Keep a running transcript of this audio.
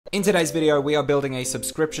In today's video, we are building a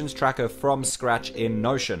subscriptions tracker from scratch in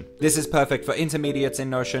Notion. This is perfect for intermediates in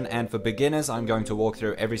Notion, and for beginners, I'm going to walk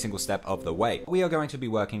through every single step of the way. What we are going to be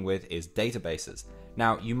working with is databases.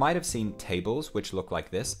 Now, you might have seen tables, which look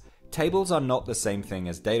like this. Tables are not the same thing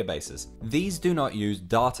as databases. These do not use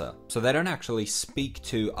data, so they don't actually speak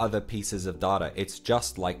to other pieces of data. It's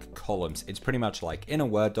just like columns. It's pretty much like in a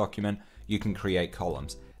Word document, you can create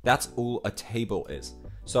columns. That's all a table is.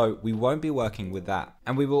 So we won't be working with that.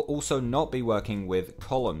 And we will also not be working with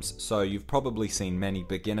columns. So you've probably seen many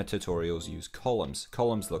beginner tutorials use columns.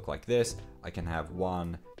 Columns look like this. I can have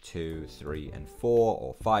 1, 2, 3, and 4,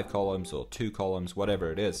 or 5 columns, or 2 columns,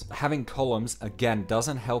 whatever it is. Having columns, again,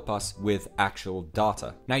 doesn't help us with actual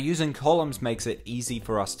data. Now, using columns makes it easy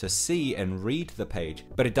for us to see and read the page,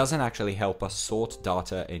 but it doesn't actually help us sort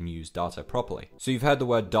data and use data properly. So you've heard the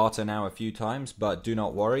word data now a few times, but do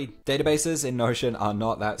not worry. Databases in Notion are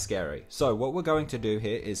not that scary. So what we're going to do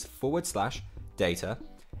here is /data,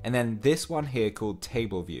 and then this one here called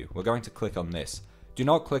table view. We're going to click on this. Do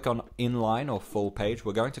not click on inline or full page.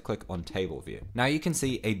 We're going to click on table view. Now you can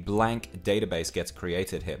see a blank database gets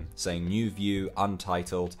created here, saying new view,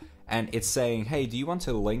 untitled, and it's saying, hey, do you want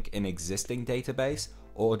to link an existing database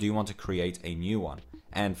or do you want to create a new one?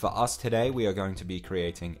 And for us today, we are going to be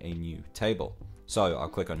creating a new table. So I'll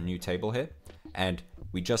click on new table here, and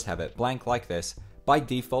we just have it blank like this. By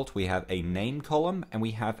default, we have a name column and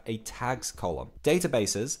we have a tags column.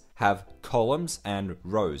 Databases have columns and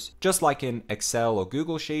rows, just like in Excel or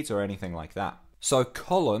Google Sheets or anything like that. So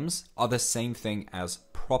columns are the same thing as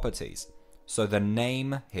properties. So the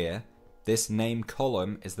name here, this name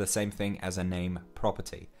column is the same thing as a name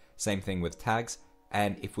property. Same thing with tags.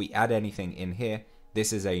 And if we add anything in here,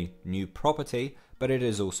 this is a new property, but it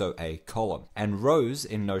is also a column. And rows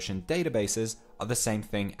in Notion databases are the same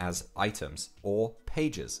thing as items or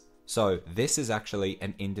pages. So this is actually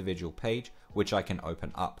an individual page which I can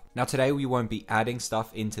open up. Now today we won't be adding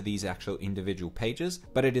stuff into these actual individual pages,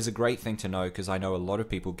 but it is a great thing to know because I know a lot of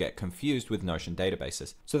people get confused with Notion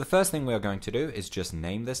databases. So the first thing we are going to do is just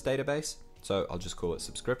name this database. So I'll just call it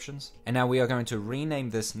subscriptions. And now we are going to rename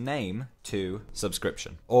this name to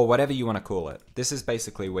subscription, or whatever you want to call it. This is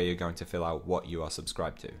basically where you're going to fill out what you are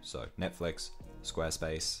subscribed to. So Netflix,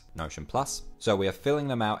 Squarespace, Notion Plus. So we are filling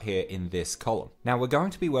them out here in this column. Now we're going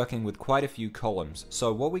to be working with quite a few columns.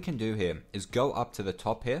 So what we can do here is go up to the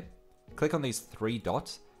top here, click on these 3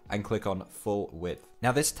 dots, and click on full width.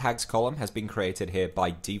 Now this tags column has been created here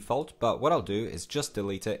by default, but what I'll do is just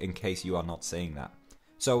delete it in case you are not seeing that.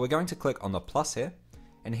 So we're going to click on the plus here,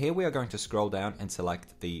 and here we are going to scroll down and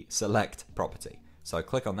select the select property. So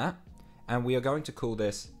click on that, and we are going to call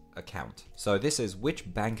this account. So this is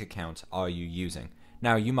which bank account are you using?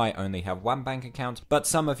 Now you might only have one bank account, but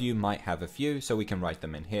some of you might have a few, so we can write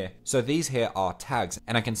them in here. So these here are tags,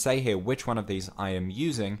 and I can say here which one of these I am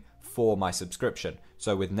using for my subscription.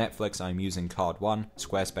 So with Netflix, I'm using card 1,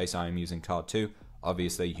 Squarespace, I am using card 2.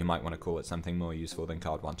 Obviously, you might want to call it something more useful than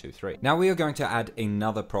card 1, 2, 3. Now we are going to add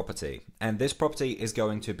another property, and this property is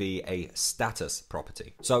going to be a status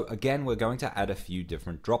property. So again, we're going to add a few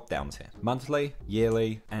different drop downs here: monthly,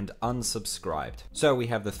 yearly, and unsubscribed. So we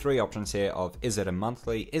have the 3 options here of is it a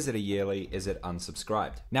monthly, is it a yearly, is it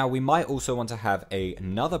unsubscribed? Now we might also want to have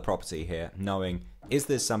another property here knowing, is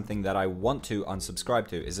this something that I want to unsubscribe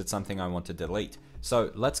to? Is it something I want to delete?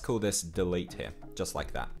 So let's call this delete here, just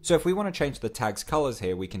like that. So if we want to change the tags colors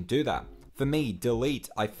here, we can do that. For me, delete,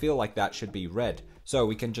 I feel like that should be red. So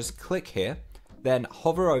we can just click here, then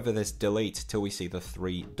hover over this delete till we see the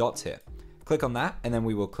 3 dots here. Click on that, and then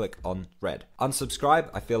we will click on red.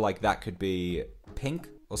 Unsubscribe, I feel like that could be pink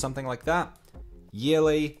or something like that.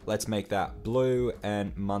 Yearly, let's make that blue,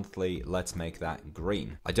 and monthly, let's make that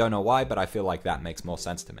green. I don't know why, but I feel like that makes more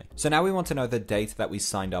sense to me. So now we want to know the date that we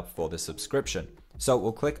signed up for the subscription. So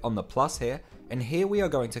we'll click on the plus here, and here we are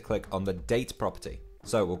going to click on the date property.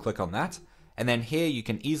 So we'll click on that, and then here you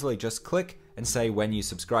can easily just click and say when you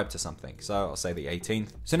subscribe to something. So I'll say the 18th.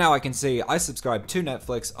 So now I can see I subscribed to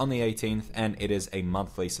Netflix on the 18th, and it is a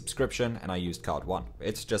monthly subscription, and I used card 1.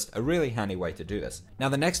 It's just a really handy way to do this. Now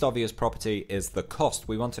the next obvious property is the cost.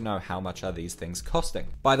 We want to know how much are these things costing.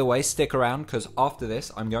 By the way, stick around because after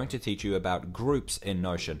this I'm going to teach you about groups in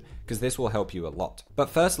Notion, because this will help you a lot. But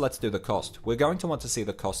first let's do the cost. We're going to want to see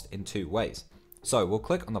the cost in 2 ways. So we'll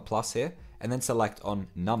click on the plus here and then select on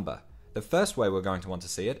number. The first way we're going to want to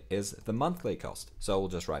see it is the monthly cost. So we'll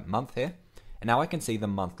just write month here, and now I can see the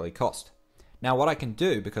monthly cost. Now what I can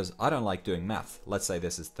do, because I don't like doing math, let's say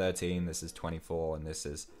this is 13, this is 24, and this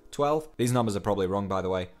is 12. These numbers are probably wrong, by the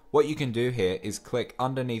way. What you can do here is click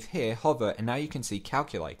underneath here, hover, and now you can see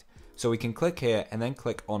calculate. So we can click here and then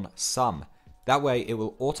click on sum. That way it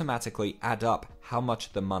will automatically add up how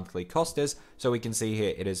much the monthly cost is, so we can see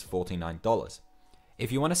here it is $49.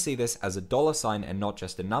 If you want to see this as a dollar sign and not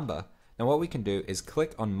just a number, then what we can do is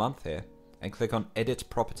click on month here and click on edit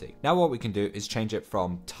property. Now what we can do is change it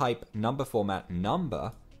from type number format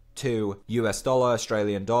number to US dollar,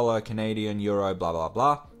 Australian dollar, Canadian, euro, blah, blah,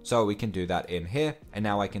 blah. So we can do that in here, and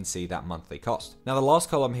now I can see that monthly cost. Now the last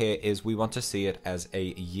column here is we want to see it as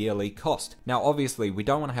a yearly cost. Now obviously we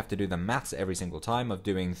don't want to have to do the maths every single time of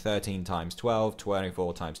doing 13 times 12,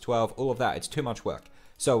 24 times 12, all of that. It's too much work.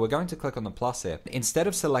 So we're going to click on the plus here. Instead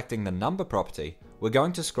of selecting the number property, we're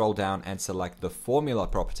going to scroll down and select the formula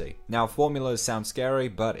property. Now formulas sound scary,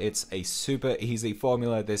 but it's a super easy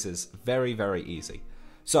formula. This is very, very easy.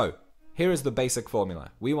 So here is the basic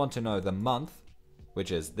formula. We want to know the month,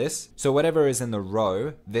 which is this. So whatever is in the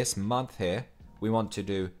row, this month here, we want to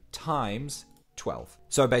do times 12.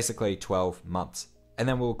 So basically 12 months. And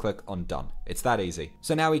then we'll click on done. It's that easy.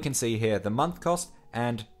 So now we can see here the month cost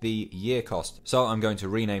and the year cost. So I'm going to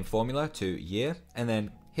rename formula to year, and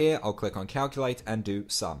then here I'll click on calculate and do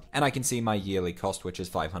sum. And I can see my yearly cost, which is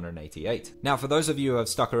 $588. Now for those of you who have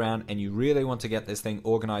stuck around and you really want to get this thing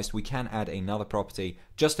organized, we can add another property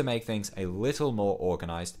just to make things a little more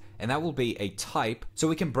organized, and that will be a type. So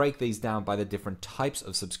we can break these down by the different types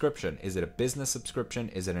of subscription. Is it a business subscription?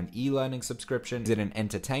 Is it an e-learning subscription? Is it an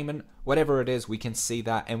entertainment? Whatever it is, we can see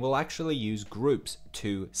that, and we'll actually use groups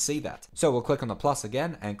to see that. So we'll click on the plus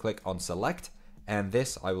again and click on select. And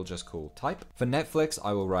this I will just call type. For Netflix,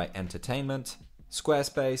 I will write entertainment.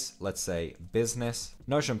 Squarespace, let's say business.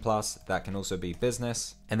 Notion Plus, that can also be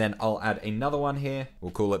business. And then I'll add another one here.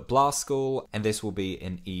 We'll call it Blast School, and this will be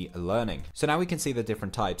in e-learning. So now we can see the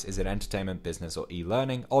different types. Is it entertainment, business, or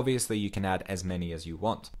e-learning? Obviously, you can add as many as you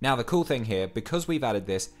want. Now, the cool thing here, because we've added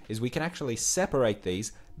this, is we can actually separate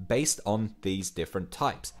these based on these different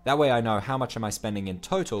types. That way I know how much am I spending in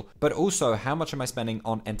total, but also how much am I spending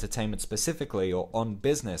on entertainment specifically, or on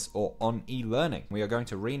business, or on e-learning. We are going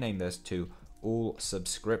to rename this to all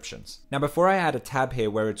subscriptions. Now before I add a tab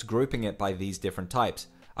here where it's grouping it by these different types,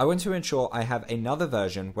 I want to ensure I have another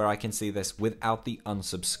version where I can see this without the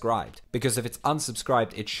unsubscribed, because if it's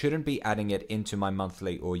unsubscribed, it shouldn't be adding it into my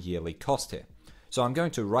monthly or yearly cost here. So I'm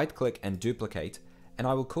going to right click and duplicate, and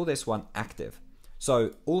I will call this one active.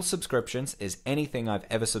 So all subscriptions is anything I've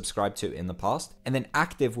ever subscribed to in the past, and then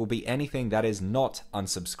active will be anything that is not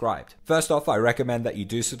unsubscribed. First off, I recommend that you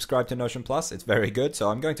do subscribe to Notion Plus. It's very good.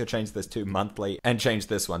 So I'm going to change this to monthly and change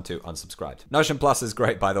this one to unsubscribed. Notion Plus is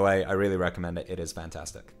great, by the way. I really recommend it. It is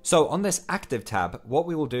fantastic. So on this active tab, what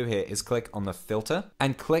we will do here is click on the filter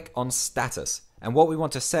and click on status. And what we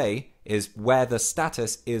want to say is where the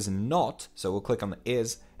status is not. So we'll click on the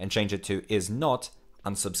is and change it to is not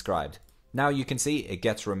unsubscribed. Now you can see it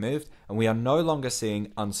gets removed and we are no longer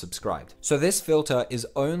seeing unsubscribed. So this filter is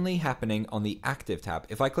only happening on the active tab.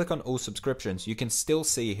 If I click on all subscriptions, you can still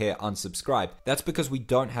see here unsubscribed. That's because we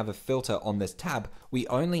don't have a filter on this tab. We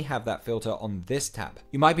only have that filter on this tab.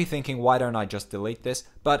 You might be thinking, why don't I just delete this?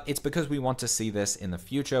 But it's because we want to see this in the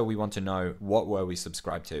future. We want to know what were we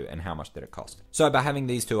subscribed to and how much did it cost. So by having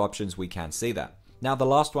these two options, we can see that. Now the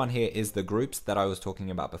last one here is the groups that I was talking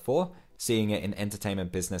about before, seeing it in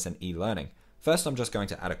entertainment, business, and e-learning. First, I'm just going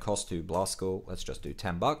to add a cost to Blast School. Let's just do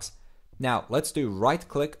 $10. Now, let's do right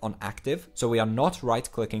click on active. So we are not right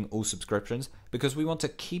clicking all subscriptions because we want to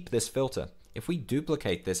keep this filter. If we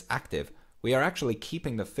duplicate this active, we are actually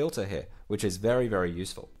keeping the filter here, which is very, very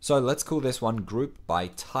useful. So let's call this one group by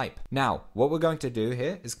type. Now, what we're going to do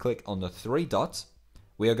here is click on the three dots.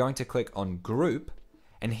 We are going to click on group.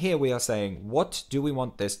 And here we are saying, what do we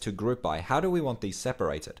want this to group by? How do we want these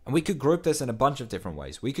separated? And we could group this in a bunch of different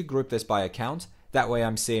ways. We could group this by account. That way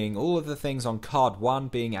I'm seeing all of the things on card 1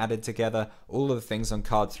 being added together, all of the things on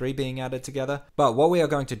card 3 being added together. But what we are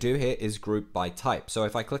going to do here is group by type. So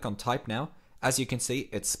if I click on type now, as you can see,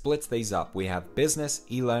 it splits these up. We have business,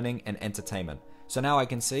 e-learning, and entertainment. So now I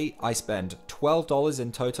can see I spend $12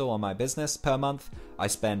 in total on my business per month. I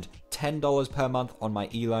spend $10 per month on my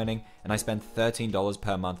e-learning, and I spend $13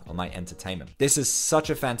 per month on my entertainment. This is such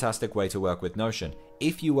a fantastic way to work with Notion.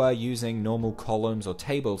 If you were using normal columns or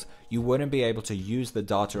tables, you wouldn't be able to use the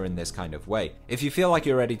data in this kind of way. If you feel like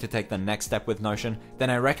you're ready to take the next step with Notion, then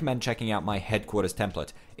I recommend checking out my headquarters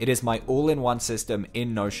template. It is my all-in-one system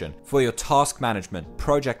in Notion for your task management,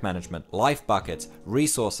 project management, life buckets,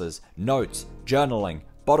 resources, notes, journaling,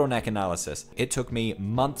 bottleneck analysis. It took me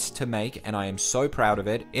months to make and I am so proud of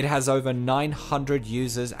it. It has over 900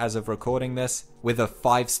 users as of recording this with a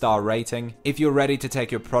 5-star rating. If you're ready to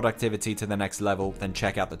take your productivity to the next level, then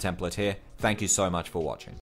check out the template here. Thank you so much for watching.